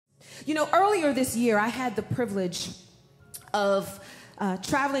You know, earlier this year, I had the privilege of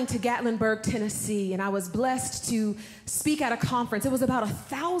traveling to Gatlinburg, Tennessee, and I was blessed to speak at a conference. It was about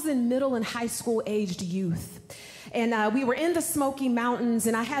 1,000 middle and high school aged youth. And we were in the Smoky Mountains,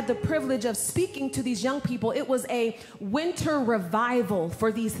 and I had the privilege of speaking to these young people. It was a winter revival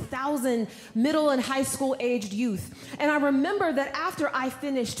for these 1,000 middle and high school aged youth. And I remember that after I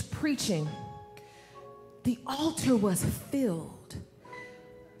finished preaching, the altar was filled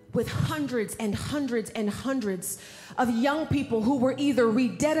with hundreds and hundreds and hundreds of young people who were either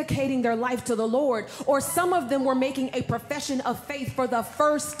rededicating their life to the Lord, or some of them were making a profession of faith for the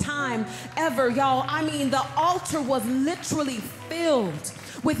first time ever, y'all. I mean, the altar was literally filled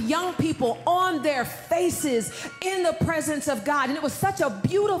with young people on their faces in the presence of God. And it was such a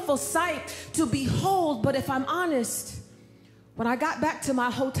beautiful sight to behold. But if I'm honest, when I got back to my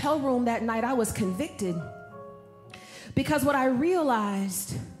hotel room that night, I was convicted, because what I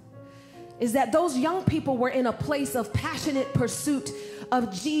realized is that those young people were in a place of passionate pursuit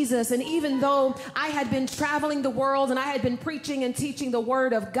of Jesus. And even though I had been traveling the world and I had been preaching and teaching the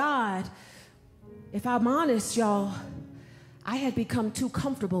word of God, if I'm honest, y'all, I had become too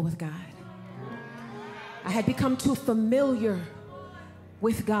comfortable with God. I had become too familiar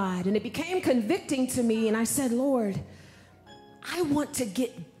with God. And it became convicting to me. And I said, Lord, I want to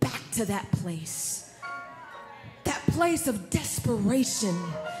get back to that place of desperation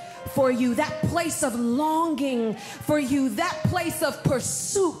for you, that place of longing for you, that place of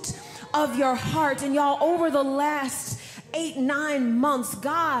pursuit of your heart. And y'all, over the last 8-9 months,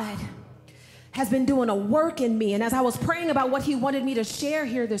 God has been doing a work in me. And as I was praying about what he wanted me to share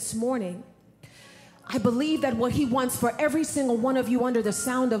here this morning, I believe that what he wants for every single one of you under the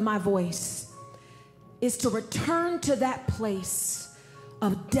sound of my voice is to return to that place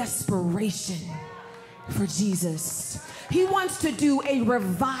of desperation for Jesus. He wants to do a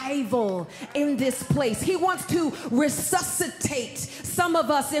revival in this place. He wants to resuscitate some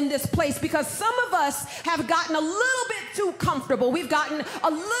of us in this place, because some of us have gotten a little bit too comfortable. We've gotten a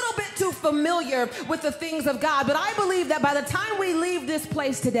little bit too familiar with the things of God. But I believe that by the time we leave this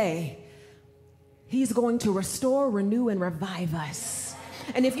place today, he's going to restore, renew, and revive us.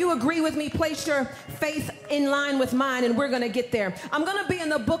 And if you agree with me, place your faith in line with mine, and we're going to get there. I'm going to be in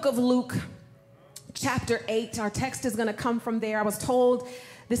the book of Luke, chapter 8. Our text is going to come from there. I was told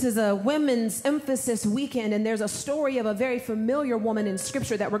this is a women's emphasis weekend, and there's a story of a very familiar woman in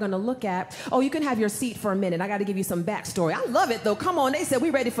scripture that we're going to look at. Oh, you can have your seat for a minute. I got to give you some backstory. I love it, though. Come on. They said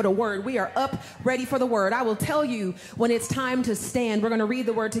we're ready for the word. We are up, ready for the word. I will tell you when it's time to stand. We're going to read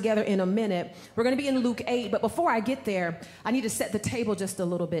the word together in a minute. We're going to be in Luke 8, but before I get there, I need to set the table just a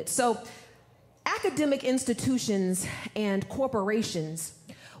little bit. So academic institutions and corporations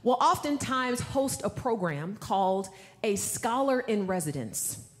will oftentimes host a program called a Scholar in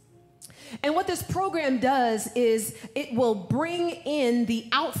Residence. And what this program does is it will bring in the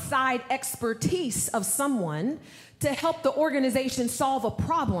outside expertise of someone to help the organization solve a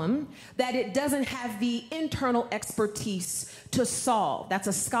problem that it doesn't have the internal expertise to solve. That's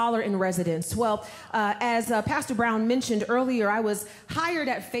a scholar in residence. Well, as Pastor Brown mentioned earlier, I was hired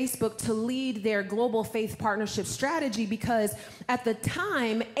at Facebook to lead their global faith partnership strategy, because at the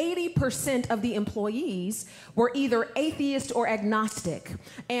time, 80% of the employees were either atheist or agnostic.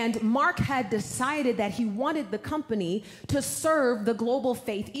 And Mark had decided that he wanted the company to serve the global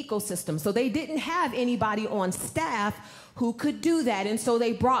faith ecosystem. So they didn't have anybody on staff who could do that. And so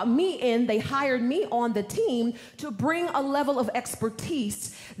they brought me in, they hired me on the team to bring a level of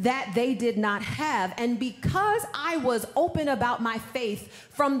expertise that they did not have. And because I was open about my faith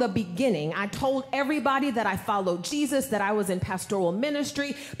from the beginning, I told everybody that I followed Jesus, that I was in pastoral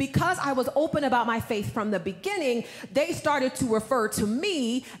ministry. Because I was open about my faith from the beginning, they started to refer to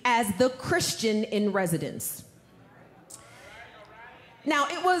me as the Christian in residence. Now,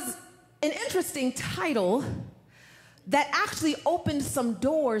 it was an interesting title that actually opened some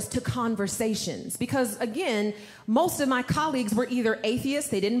doors to conversations, because again, most of my colleagues were either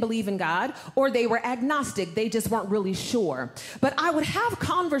atheists, they didn't believe in God, or they were agnostic, they just weren't really sure. But I would have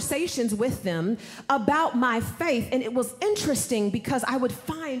conversations with them about my faith, and it was interesting because I would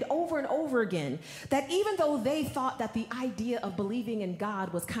find over and over again that even though they thought that the idea of believing in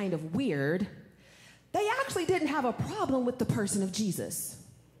God was kind of weird, they actually didn't have a problem with the person of Jesus.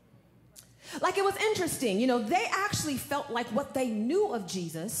 Like, it was interesting, you know, they actually felt like what they knew of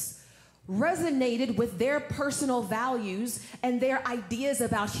Jesus resonated with their personal values and their ideas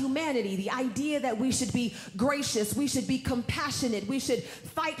about humanity. The idea that we should be gracious, we should be compassionate, we should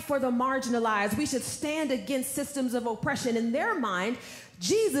fight for the marginalized, we should stand against systems of oppression. In their mind,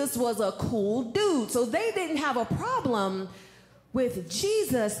 Jesus was a cool dude. So they didn't have a problem With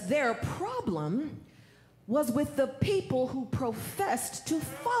Jesus, their problem was with the people who professed to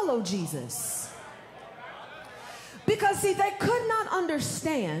follow Jesus. Because, see, they could not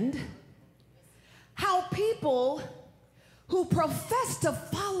understand how people who profess to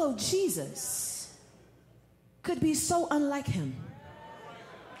follow Jesus could be so unlike him.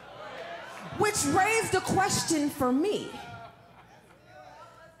 Which raised a question for me.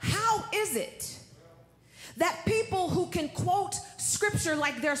 How is it that people who can quote scripture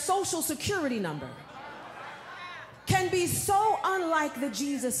like their social security number can be so unlike the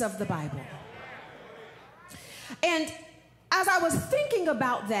Jesus of the Bible? And as I was thinking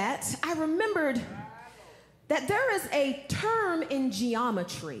about that, I remembered that there is a term in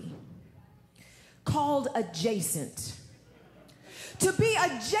geometry called adjacent. To be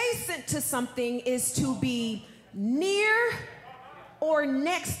adjacent to something is to be near or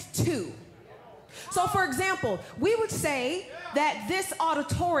next to. So for example, we would say that this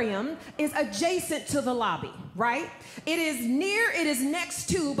auditorium is adjacent to the lobby, right? It is near, it is next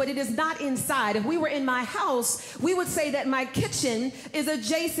to, but it is not inside. If we were in my house, we would say that my kitchen is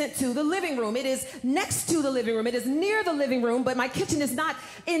adjacent to the living room. It is next to the living room. It is near the living room, but my kitchen is not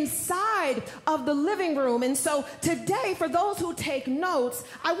inside of the living room. And so today, for those who take notes,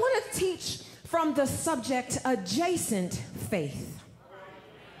 I want to teach from the subject adjacent faith.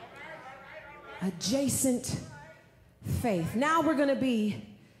 Adjacent faith. Now we're going to be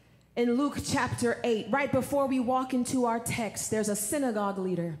in Luke chapter 8. Right before we walk into our text, there's a synagogue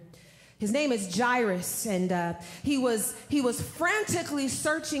leader. His name is Jairus, and he was frantically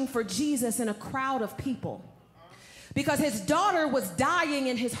searching for Jesus in a crowd of people because his daughter was dying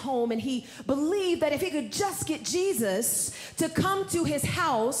in his home, and he believed that if he could just get Jesus to come to his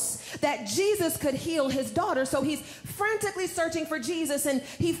house, that Jesus could heal his daughter. So he's frantically searching for Jesus, and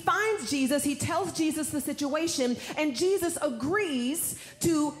he finds Jesus. He tells Jesus the situation, and Jesus agrees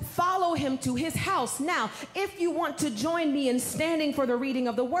to follow him to his house. Now, if you want to join me in standing for the reading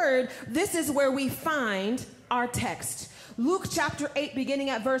of the word, this is where we find our text. Luke chapter 8, beginning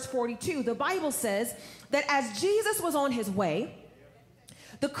at verse 42, the Bible says that as Jesus was on his way,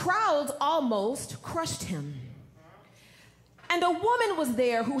 the crowds almost crushed him. And a woman was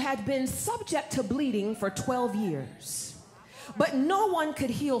there who had been subject to bleeding for 12 years, but no one could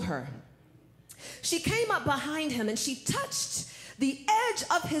heal her. She came up behind him and she touched the edge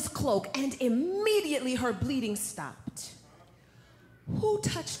of his cloak, and immediately her bleeding stopped. "Who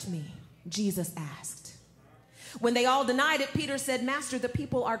touched me?" Jesus asked. When they all denied it, Peter said, "Master, the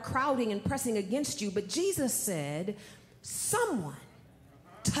people are crowding and pressing against you." But Jesus said, "Someone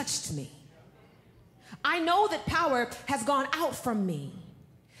touched me. I know that power has gone out from me."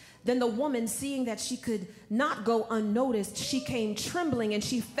 Then the woman, seeing that she could not go unnoticed, she came trembling and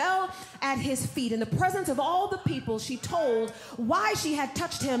she fell at his feet. In the presence of all the people, she told why she had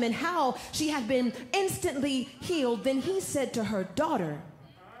touched him and how she had been instantly healed. Then he said to her, "Daughter,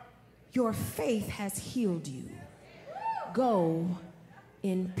 your faith has healed you. Go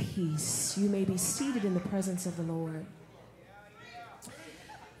in peace." You may be seated in the presence of the Lord.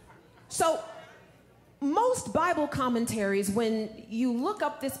 So, most Bible commentaries, when you look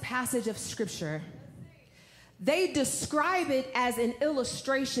up this passage of scripture, they describe it as an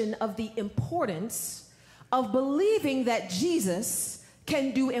illustration of the importance of believing that Jesus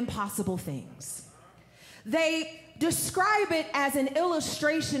can do impossible things. They describe it as an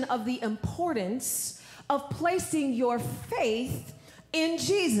illustration of the importance of placing your faith in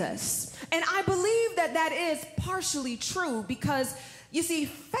Jesus. And I believe that that is partially true because, you see,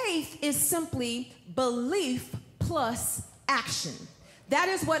 faith is simply belief plus action. That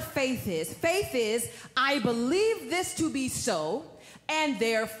is what faith is. Faith is, I believe this to be so, and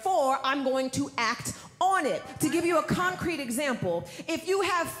therefore I'm going to act on it. To give you a concrete example, if you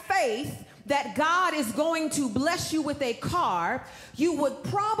have faith that God is going to bless you with a car, you would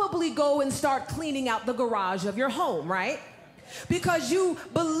probably go and start cleaning out the garage of your home, right? Because you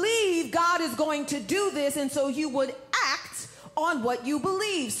believe God is going to do this, and so you would act on what you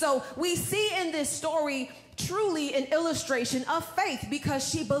believe. So we see in this story truly an illustration of faith, because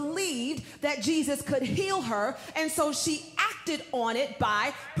she believed that Jesus could heal her, and so she acted on it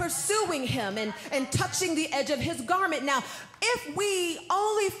by pursuing him and touching the edge of his garment. Now, if we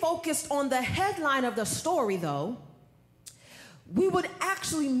only focused on the headline of the story, though, we would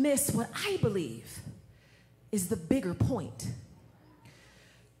actually miss what I believe is the bigger point.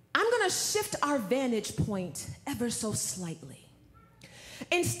 I'm going to shift our vantage point ever so slightly.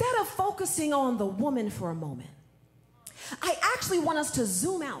 Instead of focusing on the woman for a moment, I actually want us to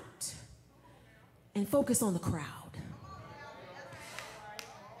zoom out and focus on the crowd.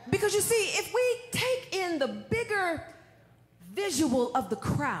 Because you see, if we take in the bigger visual of the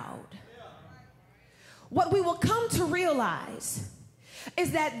crowd, what we will come to realize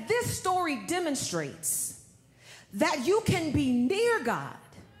is that this story demonstrates that you can be near God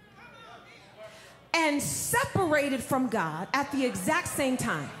and separated from God at the exact same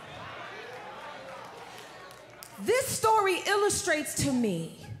time. This story illustrates to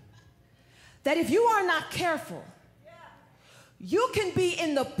me that if you are not careful, you can be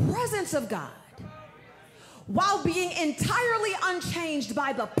in the presence of God while being entirely unchanged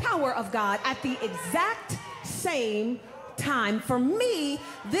by the power of God at the exact same time. For me,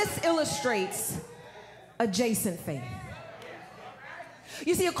 this illustrates adjacent faith.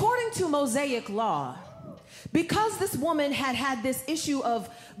 You see, according to Mosaic law, because this woman had had this issue of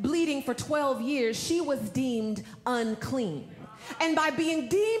bleeding for 12 years, she was deemed unclean. And by being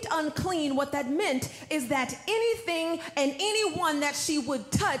deemed unclean, what that meant is that anything and anyone that she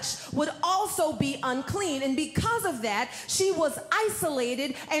would touch would also be unclean. And because of that, she was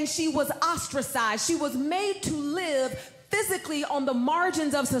isolated and she was ostracized. She was made to live physically on the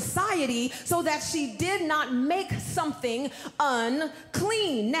margins of society so that she did not make something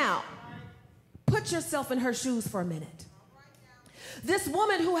unclean. Now, put yourself in her shoes for a minute. This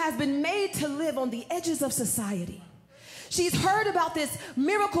woman who has been made to live on the edges of society, she's heard about this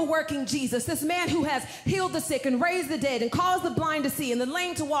miracle-working Jesus, this man who has healed the sick and raised the dead and caused the blind to see and the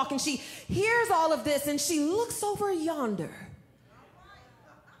lame to walk. And she hears all of this and she looks over yonder.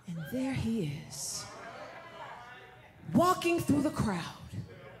 And there he is, walking through the crowd.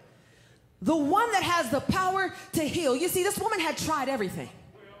 The one that has the power to heal. You see, this woman had tried everything.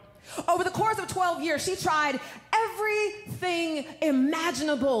 Over the course of 12 years, she tried everything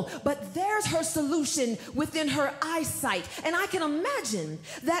imaginable, but there's her solution within her eyesight. And I can imagine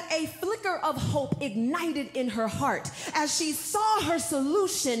that a flicker of hope ignited in her heart as she saw her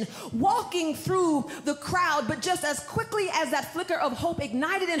solution walking through the crowd. But just as quickly as that flicker of hope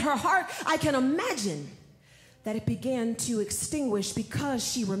ignited in her heart, I can imagine that it began to extinguish because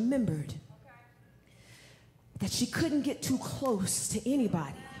she remembered that she couldn't get too close to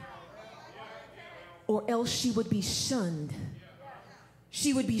anybody, or else she would be shunned.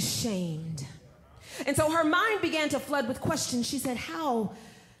 She would be shamed. And so her mind began to flood with questions. She said, how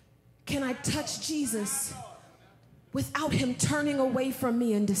can I touch Jesus without him turning away from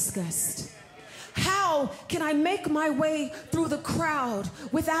me in disgust? How can I make my way through the crowd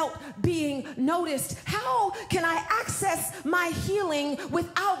without being noticed? How can I access my healing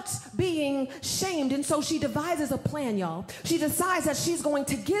without being shamed? And so she devises a plan, y'all. She decides that she's going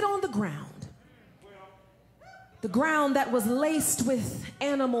to get on the ground that was laced with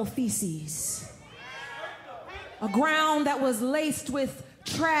animal feces, a ground that was laced with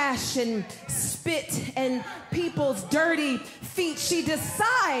trash and spit and people's dirty feet. She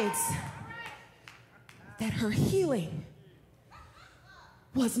decides that her healing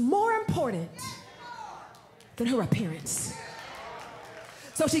was more important than her appearance.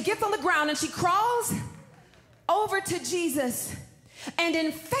 So she gets on the ground and she crawls over to Jesus. And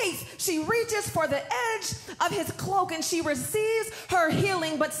in faith, she reaches for the edge of his cloak and she receives her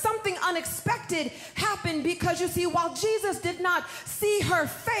healing. But something unexpected happened, because you see, while Jesus did not see her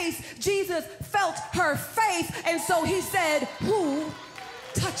face, Jesus felt her faith. And so he said, who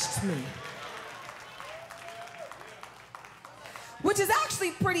touched me? Which is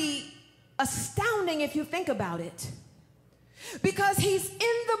actually pretty astounding if you think about it, because he's in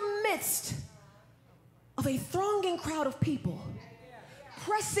the midst of a thronging crowd of people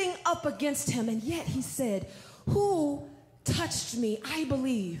pressing up against him, and yet he said, who touched me? I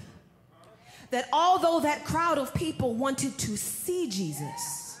believe that although that crowd of people wanted to see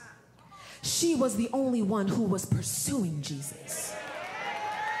Jesus, she was the only one who was pursuing Jesus.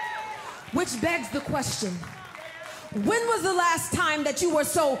 Which begs the question, when was the last time that you were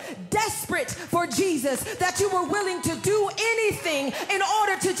so desperate for Jesus that you were willing to do anything in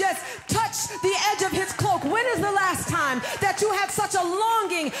order to just touch the edge of his cloak? When is the last time that you had such a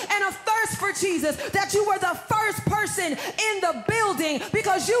longing and a thirst for Jesus that you were the first person in the building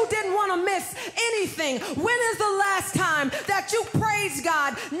because you didn't want to miss anything? When is the last time that you praised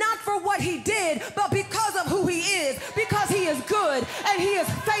God not for what he did, but because of who he is? Because he is good and he is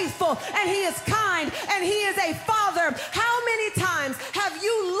faithful and he is kind and he is a father. How many times have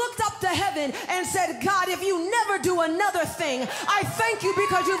you looked up to heaven and said, God, if you never do another thing, I thank you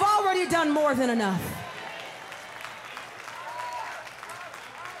because you've already done more than enough?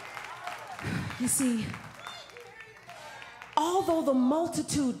 You see, although the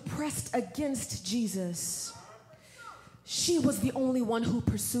multitude pressed against Jesus, she was the only one who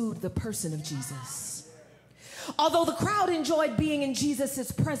pursued the person of Jesus. Although the crowd enjoyed being in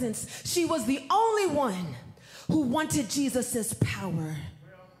Jesus' presence, she was the only one who wanted Jesus's power.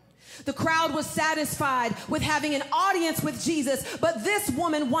 The crowd was satisfied with having an audience with Jesus, but this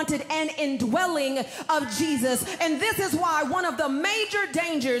woman wanted an indwelling of Jesus. And this is why one of the major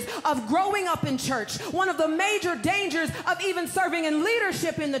dangers of growing up in church, one of the major dangers of even serving in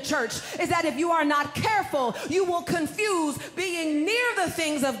leadership in the church, is that if you are not careful, you will confuse being near the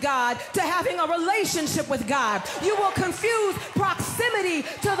things of God to having a relationship with God. You will confuse proximity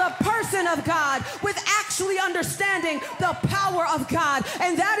to the person of God with actually understanding the power of God.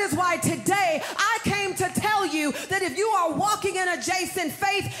 And that is why today I came to tell you that if you are walking in adjacent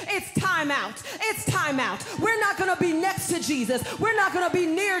faith, it's time out. It's time out. We're not going to be next to Jesus. We're not going to be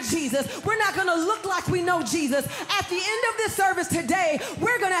near Jesus. We're not going to look like we know Jesus. At the end of this service today,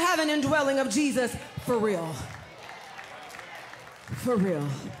 we're going to have an indwelling of Jesus for real. For real.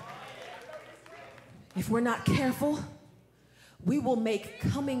 If we're not careful, we will make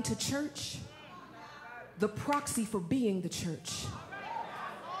coming to church the proxy for being the church.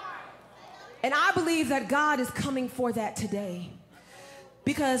 And I believe that God is coming for that today,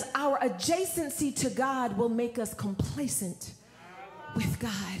 because our adjacency to God will make us complacent with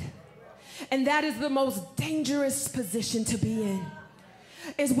God. And that is the most dangerous position to be in,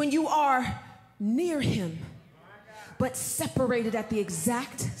 is when you are near him, but separated at the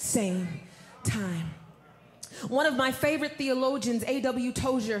exact same time. One of my favorite theologians, A.W.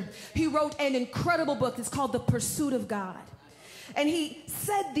 Tozer, he wrote an incredible book. It's called The Pursuit of God. And he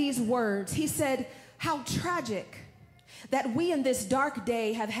said these words. He said, "How tragic that we in this dark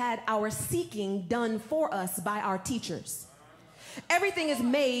day have had our seeking done for us by our teachers. Everything is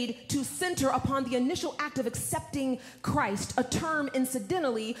made to center upon the initial act of accepting Christ, a term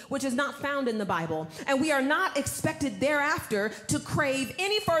incidentally which is not found in the Bible. And we are not expected thereafter to crave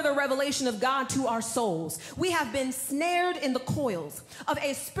any further revelation of God to our souls. We have been snared in the coils of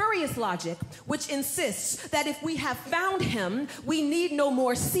a spurious logic which insists that if we have found him, we need no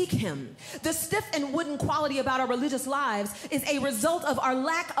more seek him. The stiff and wooden quality about our religious lives is a result of our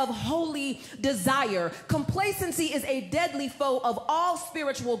lack of holy desire. Complacency is a deadly foe of all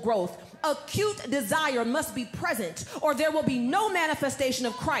spiritual growth. Acute desire must be present, or there will be no manifestation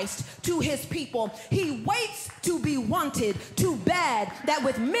of Christ to his people. He waits to be wanted. Too bad that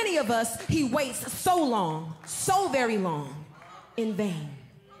with many of us, he waits so long, so very long, in vain."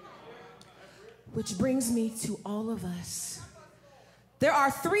 Which brings me to all of us. There are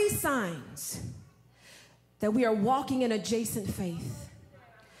 3 signs that we are walking in adjacent faith.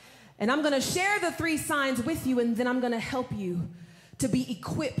 And I'm going to share the 3 signs with you, and then I'm going to help you to be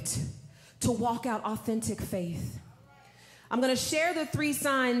equipped to walk out authentic faith. I'm going to share the 3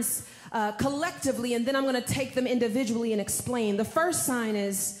 signs collectively, and then I'm going to take them individually and explain. The first sign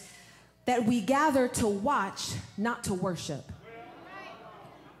is that we gather to watch, not to worship.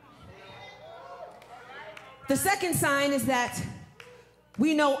 The second sign is that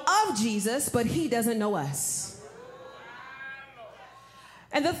we know of Jesus, but he doesn't know us.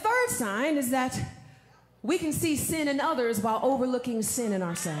 And the third sign is that we can see sin in others while overlooking sin in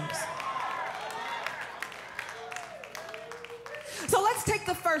ourselves. So let's take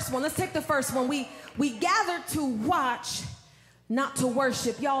the first one. Let's take the first one. We gathered to watch, not to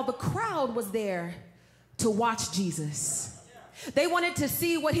worship. Y'all, the crowd was there to watch Jesus. They wanted to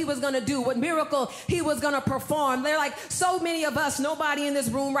see what he was going to do, what miracle he was going to perform. They're like so many of us, nobody in this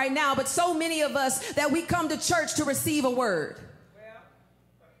room right now, but so many of us that we come to church to receive a word.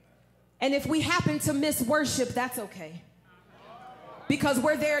 And if we happen to miss worship, that's okay, because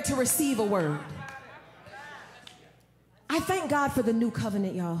we're there to receive a word. I thank God for the new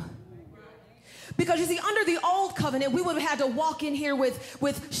covenant, y'all. Because you see, under the old covenant, we would have had to walk in here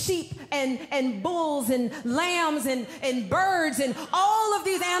with sheep and bulls and lambs and birds and all of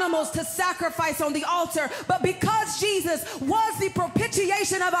these animals to sacrifice on the altar. But because Jesus was the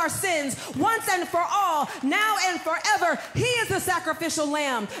propitiation of our sins once and for all, now and forever, he is the sacrificial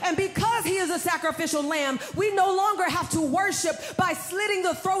lamb. And because he is a sacrificial lamb, we no longer have to worship by slitting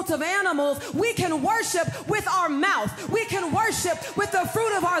the throats of animals. We can worship with our mouth. We can worship with the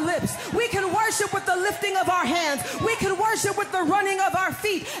fruit of our lips. We can worship with the lifting of our hands. We can worship with the running of our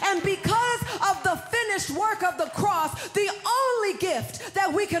feet. And because of the finished work of the cross, the only gift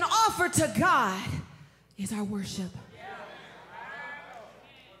that we can offer to God is our worship.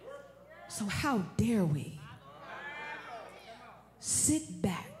 So how dare we sit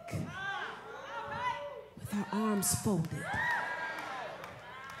back with our arms folded,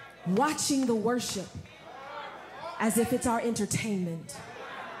 watching the worship as if it's our entertainment.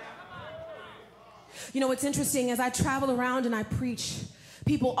 You know, it's interesting, as I travel around and I preach,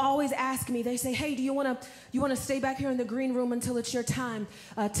 people always ask me, they say, hey, do you want to stay back here in the green room until it's your time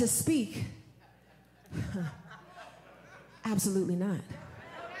to speak? Absolutely not.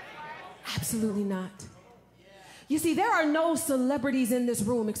 Absolutely not. You see, there are no celebrities in this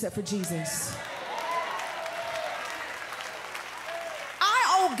room except for Jesus. I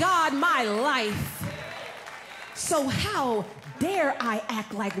owe God my life. So how dare I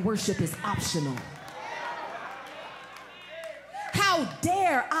act like worship is optional? How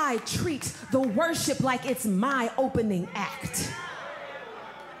dare I treat the worship like it's my opening act?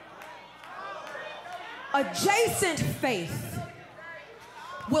 Adjacent faith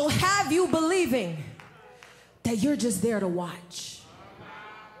will have you believing that you're just there to watch.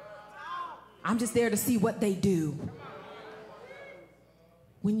 I'm just there to see what they do.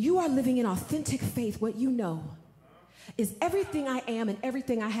 When you are living in authentic faith, what you know is everything I am and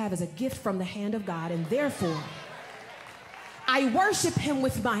everything I have is a gift from the hand of God, and therefore, I worship him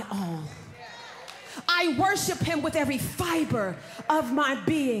with my all. I worship him with every fiber of my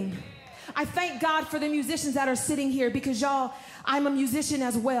being. I thank God for the musicians that are sitting here because y'all, I'm a musician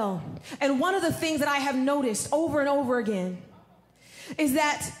as well. And one of the things that I have noticed over and over again is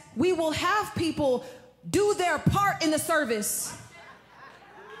that we will have people do their part in the service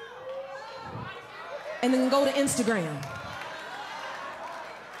and then go to Instagram.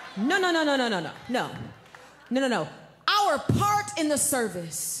 No. Our part in the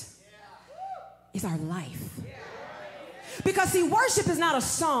service is our life. Because see, worship is not a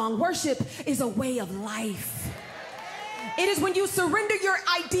song. Worship is a way of life. It is when you surrender your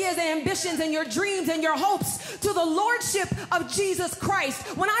ideas and ambitions and your dreams and your hopes to the lordship of Jesus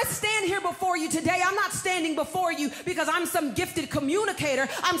Christ. When I stand here before you today, I'm not standing before you because I'm some gifted communicator.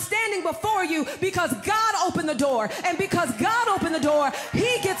 I'm standing before you because God opened the door. And because God opened the door,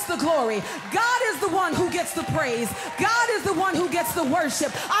 he gets the glory. God is the one who gets the praise. God is the one who gets the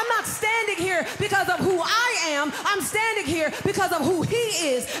worship. I'm not standing here because of who I am. I'm standing here because of who he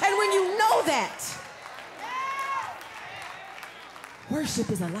is. And when you know that, worship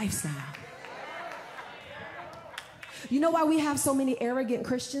is a lifestyle. You know why we have so many arrogant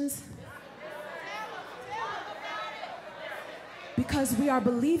Christians? Because we are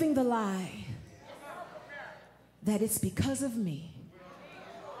believing the lie that it's because of me,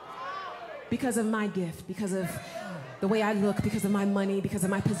 because of my gift, because of the way I look, because of my money, because of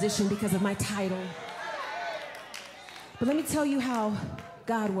my position, because of my title. But let me tell you how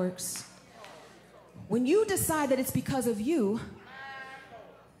God works. When you decide that it's because of you,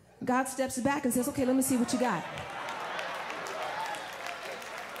 God steps back and says, okay, let me see what you got.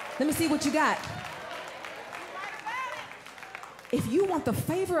 Let me see what you got. If you want the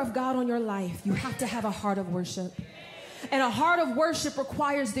favor of God on your life, you have to have a heart of worship. And a heart of worship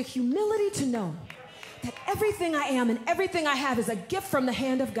requires the humility to know that everything I am and everything I have is a gift from the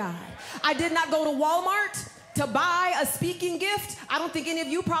hand of God. I did not go to Walmart to buy a speaking gift. I don't think any of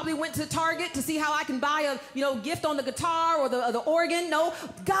you probably went to Target to see how I can buy a gift on the guitar or the organ. No,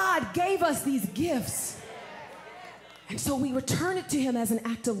 God gave us these gifts. And so we return it to him as an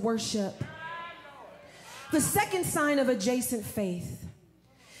act of worship. The second sign of adjacent faith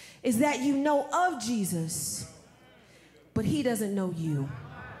is that you know of Jesus, but he doesn't know you.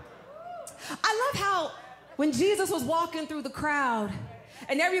 I love how when Jesus was walking through the crowd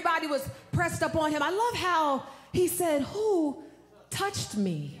and everybody was pressed up on him, I love how he said, who touched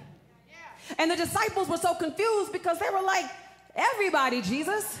me? And the disciples were so confused because they were like, everybody,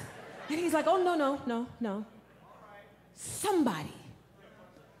 Jesus. And he's like, oh, no. Somebody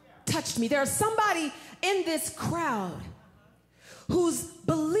touched me. There's somebody in this crowd whose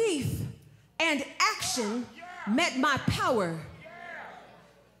belief and action met my power,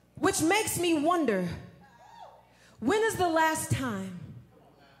 which makes me wonder, when is the last time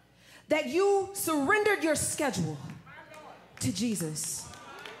that you surrendered your schedule to Jesus?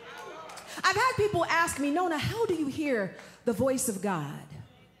 I've had people ask me, Nona, how do you hear the voice of God?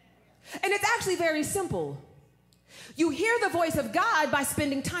 And it's actually very simple. You hear the voice of God by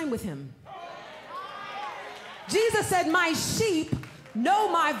spending time with him. Jesus said, my sheep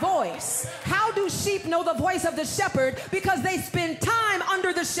know my voice. How do sheep know the voice of the shepherd? Because they spend time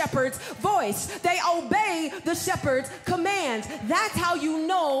under the shepherd's voice. They obey the shepherd's commands. That's how you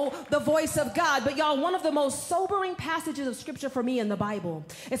know the voice of God. But y'all, one of the most sobering passages of scripture for me in the Bible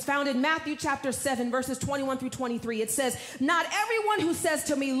is found in Matthew chapter 7, verses 21 through 23. It says, not everyone who says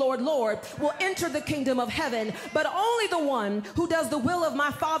to me, Lord, Lord, will enter the kingdom of heaven, but only the one who does the will of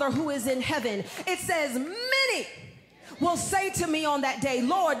my Father who is in heaven. It says, many will say to me on that day,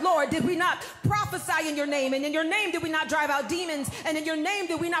 Lord, Lord, did we not prophesy in your name? And in your name did we not drive out demons? And in your name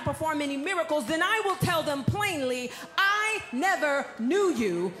did we not perform any miracles? Then I will tell them plainly, I never knew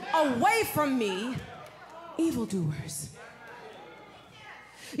you. Away from me, evildoers.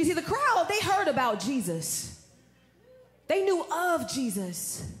 You see, the crowd, they heard about Jesus. They knew of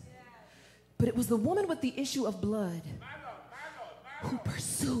Jesus. But it was the woman with the issue of blood who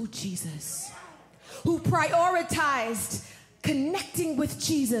pursued Jesus, who prioritized connecting with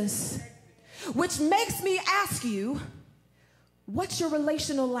Jesus, which makes me ask you, what's your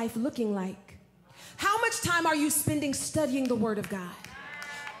relational life looking like? How much time are you spending studying the Word of God?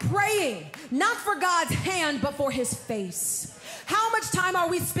 Praying, not for God's hand, but for His face. How much time are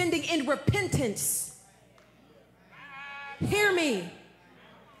we spending in repentance? Hear me.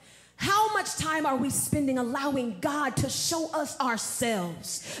 How much time are we spending allowing God to show us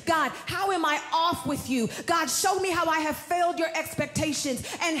ourselves? God, how am I off with you? God, show me how I have failed your expectations.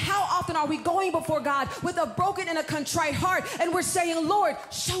 And how often are we going before God with a broken and a contrite heart and we're saying, Lord,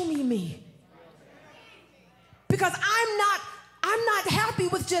 show me me. Because I'm not happy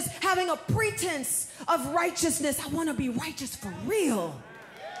with just having a pretense of righteousness. I want to be righteous for real.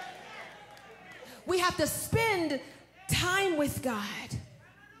 We have to spend time with God.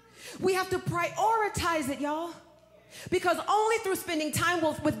 We have to prioritize it, y'all. Because only through spending time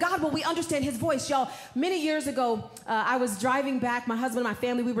with God will we understand His voice, y'all. Many years ago, I was driving back, my husband and my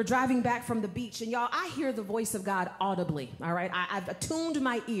family, we were driving back from the beach. And y'all, I hear the voice of God audibly, all right? I've attuned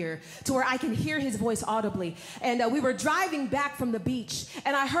my ear to where I can hear His voice audibly. And we were driving back from the beach,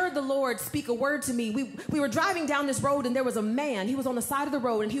 and I heard the Lord speak a word to me. We were driving down this road, and there was a man. He was on the side of the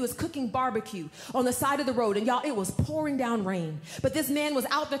road, and he was cooking barbecue on the side of the road. And y'all, it was pouring down rain. But this man was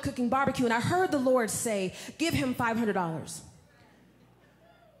out there cooking barbecue, and I heard the Lord say, give him $500.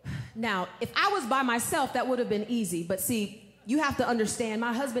 Now, if I was by myself, that would have been easy. But see, you have to understand,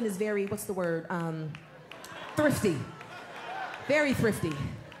 my husband is very, what's the word? Thrifty. Very thrifty.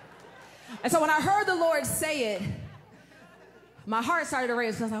 And so when I heard the Lord say it, my heart started to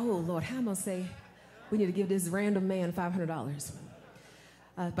race. I was like, oh, Lord, how am I going to say we need to give this random man $500?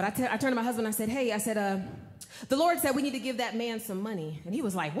 But I turned to my husband. I said, hey, the Lord said we need to give that man some money. And he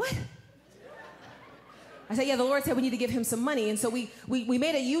was like, what? I said, yeah, the Lord said we need to give him some money. And so we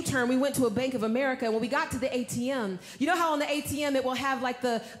made a U-turn. We went to a Bank of America. And when we got to the ATM, you know how on the ATM it will have like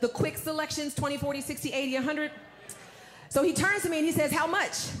the quick selections, 20, 40, 60, 80, 100? So he turns to me and he says, how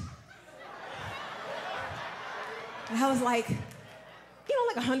much? And I was like, like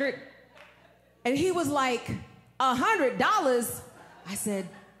 100. And he was like, $100? I said,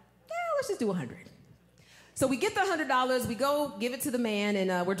 yeah, let's just do 100. So we get the $100, we go give it to the man,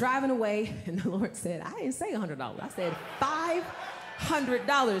 and we're driving away, and the Lord said, I didn't say $100. I said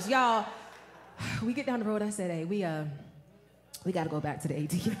 $500. Y'all, we get down the road, I said, hey, we got to go back to the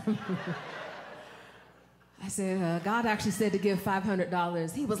ATM. I said, God actually said to give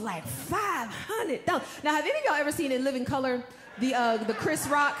 $500. He was like, $500? Now, have any of y'all ever seen in Living Color the Chris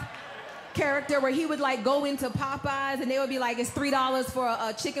Rock character where he would like go into Popeyes, and they would be like, it's $3 for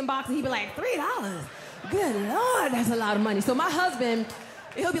a chicken box, and he'd be like, $3? Good Lord, that's a lot of money. So my husband,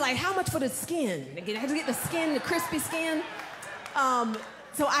 he'll be like, how much for the skin? I have to get the skin, the crispy skin.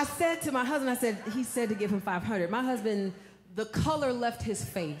 So I said to my husband, he said to give him $500. My husband, the color left his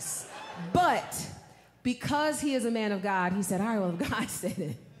face. But because he is a man of God, he said, all right, well, if God said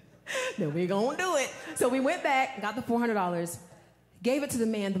it, then we're going to do it. So we went back, got the $400, gave it to the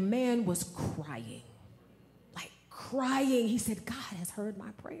man. The man was crying, like crying. He said, God has heard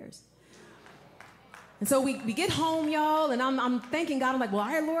my prayers. And so we get home, y'all, and I'm thanking God. I'm like, well, all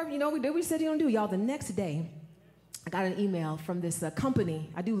right, Lord, we did what we said you don't do. Y'all, the next day, I got an email from this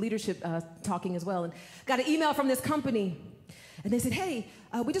company. I do leadership talking as well. And got an email from this company. And they said, hey,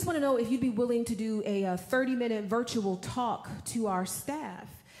 we just want to know if you'd be willing to do a 30-minute virtual talk to our staff.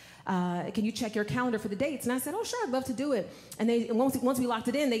 Can you check your calendar for the dates? And I said, oh, sure, I'd love to do it. And once we locked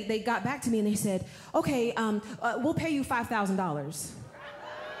it in, they got back to me and they said, okay, we'll pay you $5,000.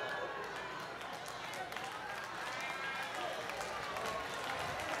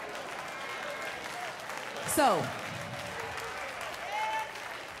 So,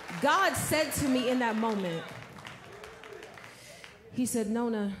 God said to me in that moment, He said,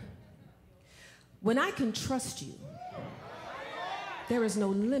 Nona, when I can trust you, there is no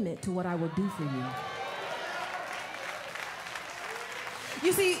limit to what I will do for you.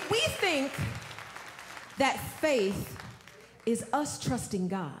 You see, we think that faith is us trusting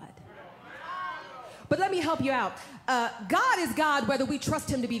God. But let me help you out. God is God whether we trust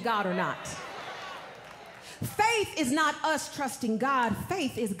Him to be God or not. Faith is not us trusting God.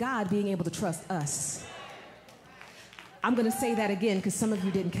 Faith is God being able to trust us. I'm going to say that again because some of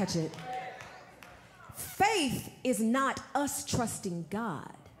you didn't catch it. Faith is not us trusting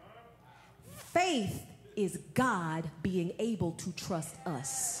God. Faith is God being able to trust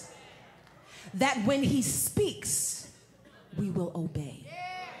us. That when He speaks, we will obey.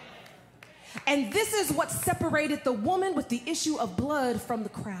 And this is what separated the woman with the issue of blood from the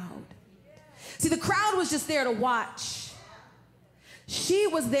crowd. See, the crowd was just there to watch. She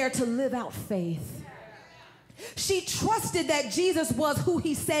was there to live out faith. She trusted that Jesus was who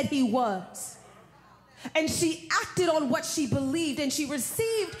he said he was. And she acted on what she believed, and she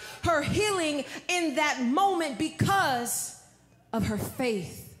received her healing in that moment because of her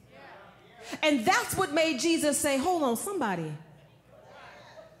faith. And that's what made Jesus say, hold on, somebody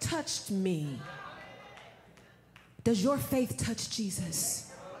touched me. Does your faith touch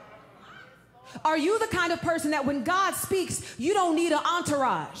Jesus? Are you the kind of person that when God speaks, you don't need an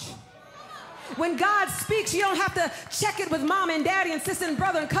entourage? When God speaks, you don't have to check it with mom and daddy and sister and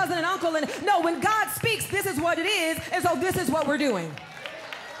brother and cousin and uncle. And no, when God speaks, this is what it is, and so this is what we're doing.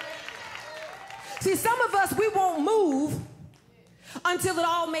 See, some of us, we won't move until it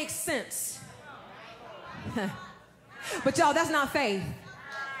all makes sense. But y'all, that's not faith.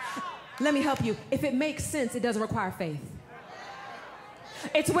 Let me help you. If it makes sense, it doesn't require faith.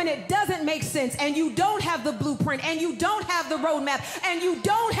 It's when it doesn't make sense and you don't have the blueprint and you don't have the roadmap and you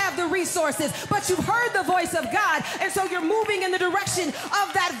don't have the resources, but you've heard the voice of God, and so you're moving in the direction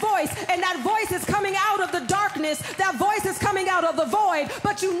of that voice, and that voice is coming out of the darkness, that voice is coming out of the void,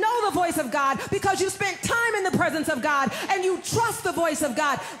 but you know the voice of God because you spent time in the presence of God and you trust the voice of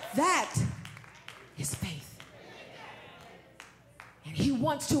God. That is faith. And he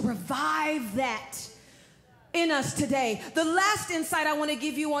wants to revive that in us today. The last insight I want to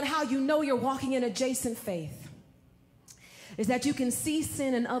give you on how you know you're walking in adjacent faith is that you can see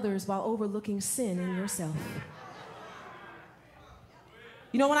sin in others while overlooking sin in yourself.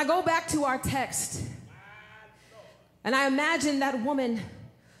 You know, when I go back to our text and I imagine that woman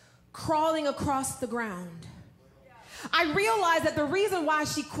crawling across the ground, I realized that the reason why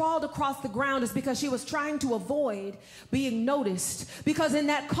she crawled across the ground is because she was trying to avoid being noticed. Because in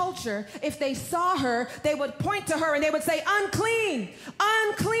that culture, if they saw her, they would point to her and they would say, unclean,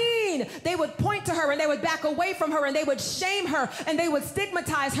 unclean. They would point to her and they would back away from her and they would shame her and they would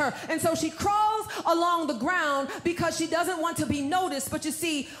stigmatize her. And so she crawls along the ground because she doesn't want to be noticed. But you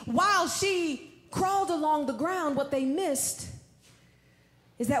see, while she crawled along the ground, what they missed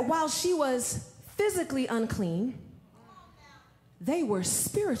is that while she was physically unclean, they were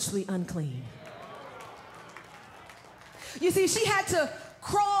spiritually unclean. You see, she had to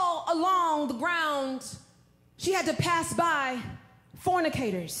crawl along the ground. She had to pass by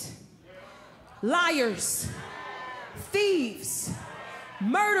fornicators, liars, thieves,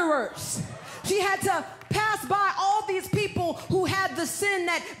 murderers. She had to pass by all these people who had the sin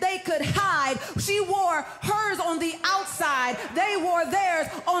that they could hide. She wore hers on the outside. They wore theirs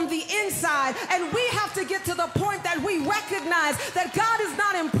on the inside. And we have to get to the point that we recognize that God is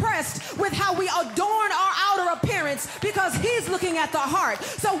not impressed with how we adorn our outer appearance, because he's looking at the heart.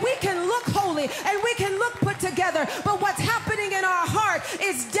 So we can look holy and we can look put together, but what's happening in our heart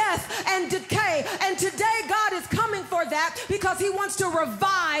is death and decay. And today God is coming for that because he wants to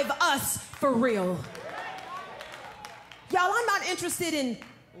revive us for real. Y'all, I'm not interested in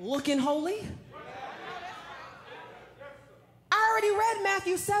looking holy. I already read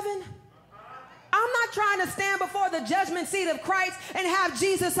Matthew 7. I'm not trying to stand before the judgment seat of Christ and have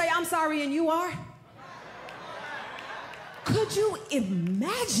Jesus say, I'm sorry, and you are. Could you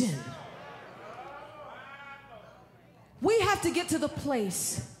imagine? We have to get to the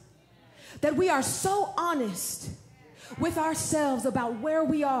place that we are so honest with ourselves about where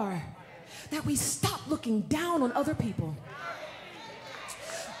we are that we stop looking down on other people.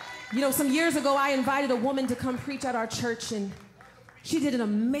 You know, some years ago, I invited a woman to come preach at our church, and she did an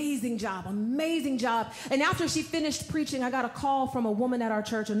amazing job, amazing job. And after she finished preaching, I got a call from a woman at our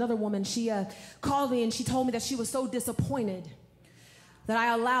church, another woman. She called me and she told me that she was so disappointed that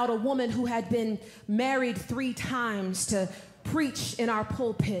I allowed a woman who had been married 3 times to preach in our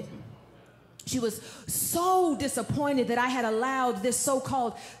pulpit. She was so disappointed that I had allowed this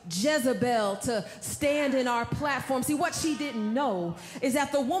so-called Jezebel to stand in our platform. See, what she didn't know is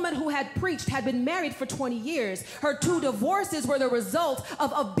that the woman who had preached had been married for 20 years. Her 2 divorces were the result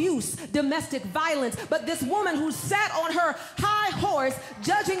of abuse, domestic violence. But this woman who sat on her high horse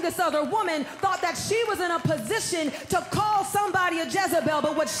judging this other woman thought that she was in a position to call somebody a Jezebel.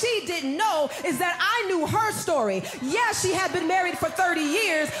 But what she didn't know is that I knew her story. Yes, she had been married for 30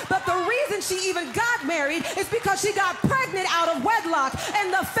 years, but the reason she even got married is because she got pregnant out of wedlock,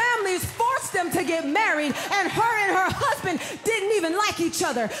 and the families forced them to get married, and her husband didn't even like each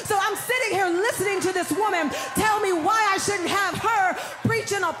other. So I'm sitting here listening to this woman tell me why I shouldn't have her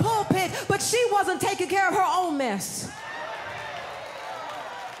preach in a pulpit, but she wasn't taking care of her own mess.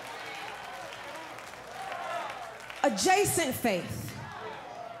 Adjacent faith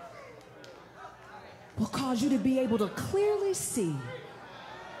will cause you to be able to clearly see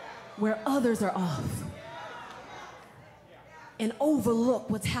where others are off and overlook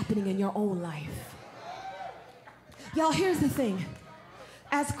what's happening in your own life. Y'all, here's the thing.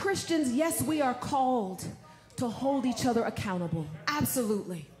 As Christians, yes, we are called to hold each other accountable.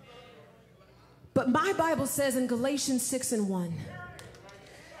 Absolutely. But my Bible says in Galatians 6:1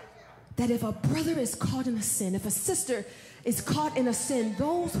 that if a brother is caught in a sin, if a sister is caught in a sin,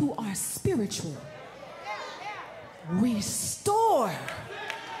 those who are spiritual restore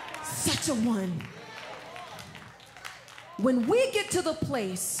such a one. When we get to the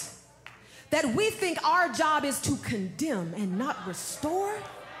place that we think our job is to condemn and not restore,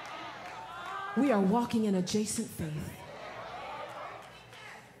 we are walking in adjacent faith.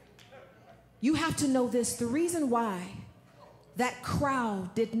 You have to know this. The reason why that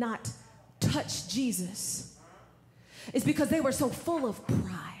crowd did not touch Jesus is because they were so full of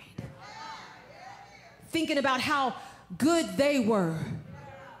pride, thinking about how good they were,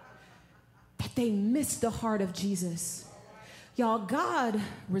 that they missed the heart of Jesus. Y'all, God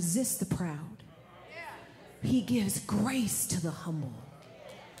resists the proud. He gives grace to the humble.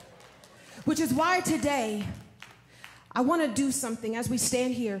 Which is why today I want to do something as we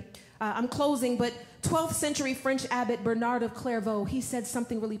stand here. I'm closing, but 12th century French abbot Bernard of Clairvaux, he said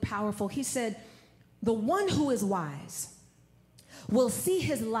something really powerful. He said, the one who is wise will see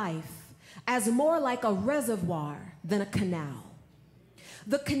his life as more like a reservoir than a canal.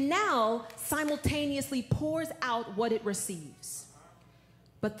 The canal simultaneously pours out what it receives,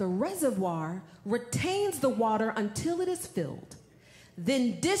 but the reservoir retains the water until it is filled,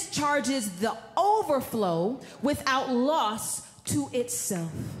 then discharges the overflow without loss to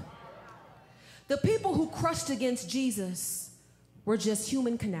itself. The people who crushed against Jesus were just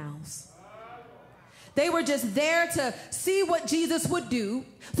human canals. They were just there to see what Jesus would do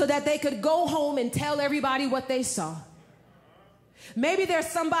so that they could go home and tell everybody what they saw. Maybe there's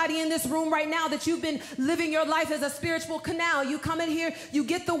somebody in this room right now that you've been living your life as a spiritual canal. You come in here, you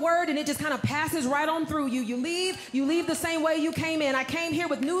get the word, and it just kind of passes right on through you. You leave the same way you came in. I came here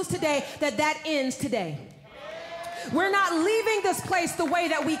with news today that ends today. We're not leaving this place the way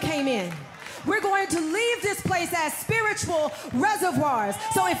that we came in. We're going to leave this place as spiritual reservoirs.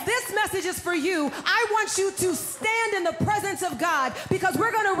 So if this message is for you, I want you to stand in the presence of God, because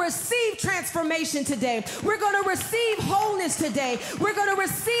we're going to receive transformation today. We're going to receive wholeness today. We're going to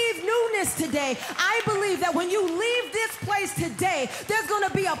receive newness today. I believe that when you leave this place today, there's going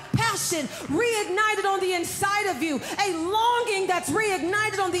to be a passion reignited on the inside of you, a longing that's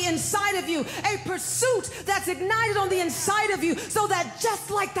reignited on the inside of you, a pursuit that's ignited on the inside of you, so that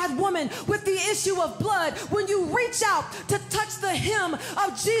just like that woman with the issue of blood, when you reach out to touch the hem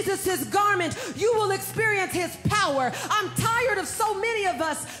of Jesus's garment, you will experience his power. I'm tired of so many of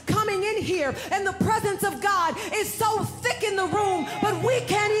us coming in here and the presence of God is so thick in the room, but we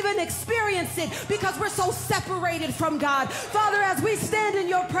can't even experience it because we're so separated from God. Father, as we stand in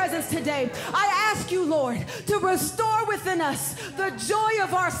your presence today, I ask you, Lord, to restore within us the joy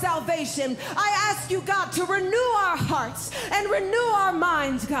of our salvation. I ask you, God, to renew our hearts and renew our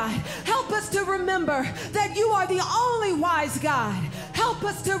minds, God. Help us to remember that you are the only wise God. Help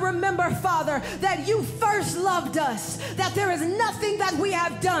us to remember, Father, that you first loved us, that there is nothing that we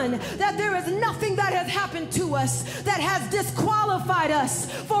have done, that there is nothing that has happened to us that has disqualified us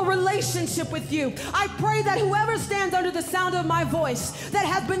for relationship with you. I pray that whoever stands under the sound of my voice that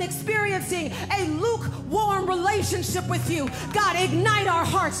has been experiencing a lukewarm relationship with you, God, ignite our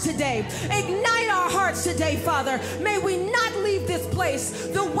hearts today. Ignite our hearts today, Father. May we not leave this place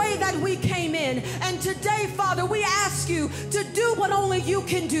the way that we came in. And today, Father, we ask you to do what only you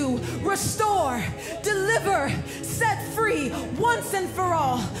can do. Restore, deliver, set free once and for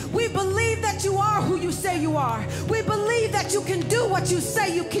all. We believe that you are who you say you are. We believe that you can do what you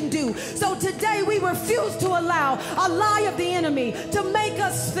say you can do. So today we refuse to allow a lie of the enemy to make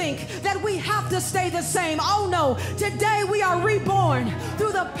us think that we have to stay the same. Oh no, today we are reborn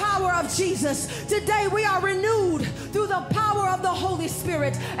through the power of Jesus. Today we are renewed through the power of the Holy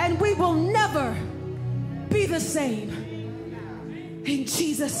Spirit, and we will never be the same. In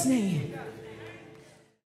Jesus' name.